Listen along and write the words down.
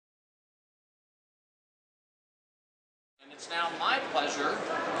It's now my pleasure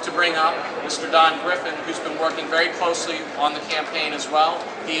to bring up Mr. Don Griffin, who's been working very closely on the campaign as well.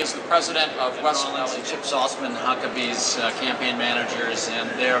 He is the president of Western LA. Chip Saltzman, Huckabee's campaign managers, and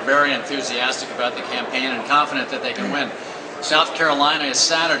they are very enthusiastic about the campaign and confident that they can win. South Carolina is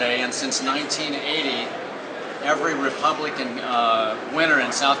Saturday, and since 1980, every Republican winner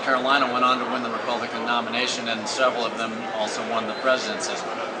in South Carolina went on to win the Republican nomination, and several of them also won the presidency.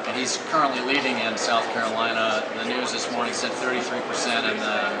 And he's currently leading in South Carolina. The news this morning said 33% and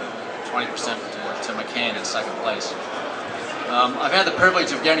 20% to McCain in second place. I've had the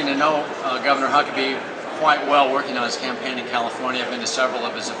privilege of getting to know Governor Huckabee quite well working on his campaign in California. I've been to several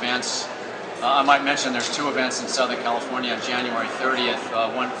of his events. I might mention there's two events in Southern California on January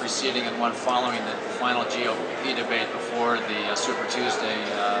 30th, one preceding and one following the final GOP debate before the Super Tuesday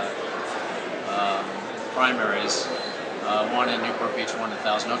primaries. One in Newport Beach, one in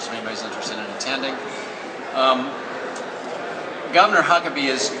Thousand Oaks, if anybody's interested in attending. Governor Huckabee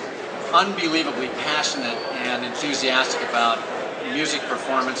is unbelievably passionate and enthusiastic about music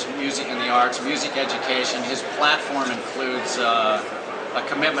performance, music in the arts, music education. His platform includes a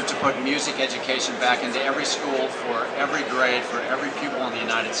commitment to put music education back into every school for every grade, for every pupil in the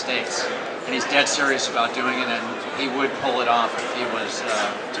United States. And he's dead serious about doing it, and he would pull it off if he was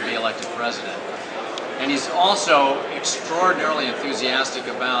to be elected president. And he's also extraordinarily enthusiastic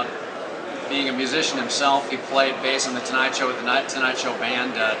about being a musician himself. He played bass on The Tonight Show with the Tonight Show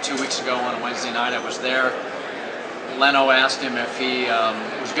Band 2 weeks ago on a Wednesday night. I was there. Leno asked him if he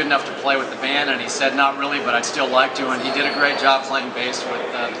was good enough to play with the band, and he said not really, but I'd still like to. And he did a great job playing bass with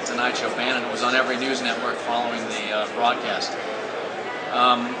the Tonight Show Band, and it was on every news network following the broadcast.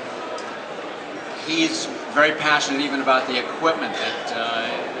 He's very passionate even about the equipment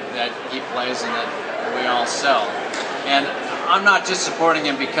that he plays and that we all sell. And I'm not just supporting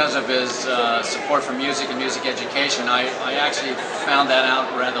him because of his support for music and music education. I actually found that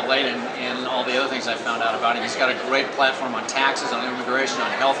out rather late in all the other things I found out about him. He's got a great platform on taxes, on immigration,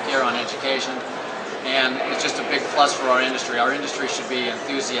 on healthcare, on education, and it's just a big plus for our industry. Our industry should be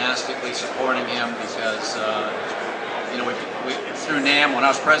enthusiastically supporting him because you know, through NAMM, when I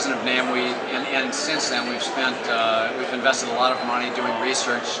was president of NAMM, and since then we've invested a lot of money doing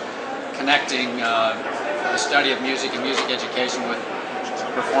research, connecting the study of music and music education with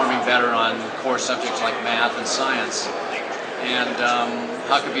performing better on core subjects like math and science. And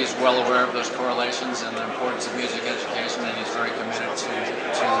Huckabee is well aware of those correlations and the importance of music education, and he's very committed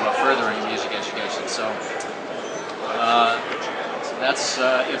to furthering music education. So that's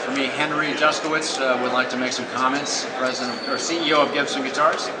it for me. Henry Juskowitz would like to make some comments, President or CEO of Gibson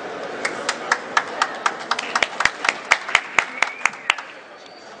Guitars.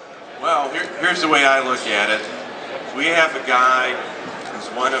 Well, here's the way I look at it. We have a guy who's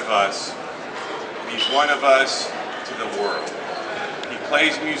one of us. He's one of us to the world. He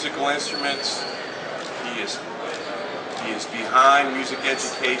plays musical instruments. He is behind music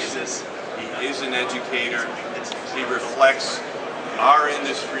education. He is an educator. He reflects our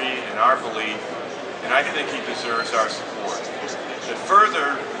industry and our belief, and I think he deserves our support. But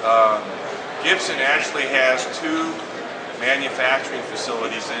further, Gibson actually has two manufacturing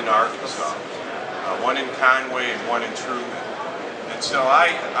facilities in Arkansas, one in Conway and one in Truman. And so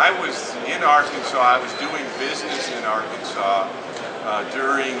I was in Arkansas, I was doing business in Arkansas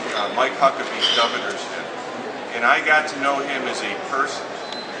during Mike Huckabee's governorship. And I got to know him as a person.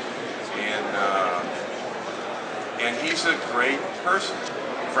 And he's a great person.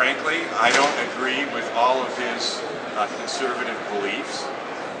 Frankly, I don't agree with all of his conservative beliefs.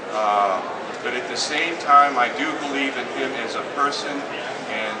 But at the same time, I do believe in him as a person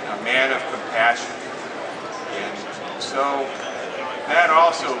and a man of compassion. And so that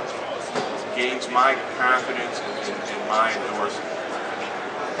also gains my confidence and my endorsement.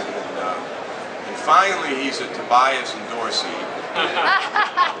 And finally, he's a Tobias endorsee.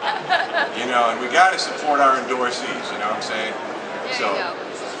 You know, and we got to support our endorsees, you know what I'm saying? So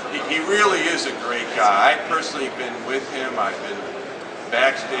he really is a great guy. I've personally been with him. I've been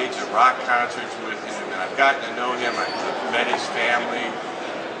backstage at rock concerts with him, and I've gotten to know him. I've met his family,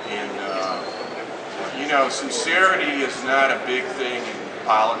 and you know, sincerity is not a big thing in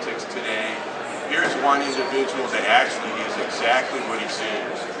politics today. Here's one individual that actually is exactly what he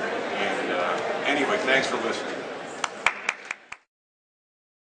seems. And anyway, thanks for listening.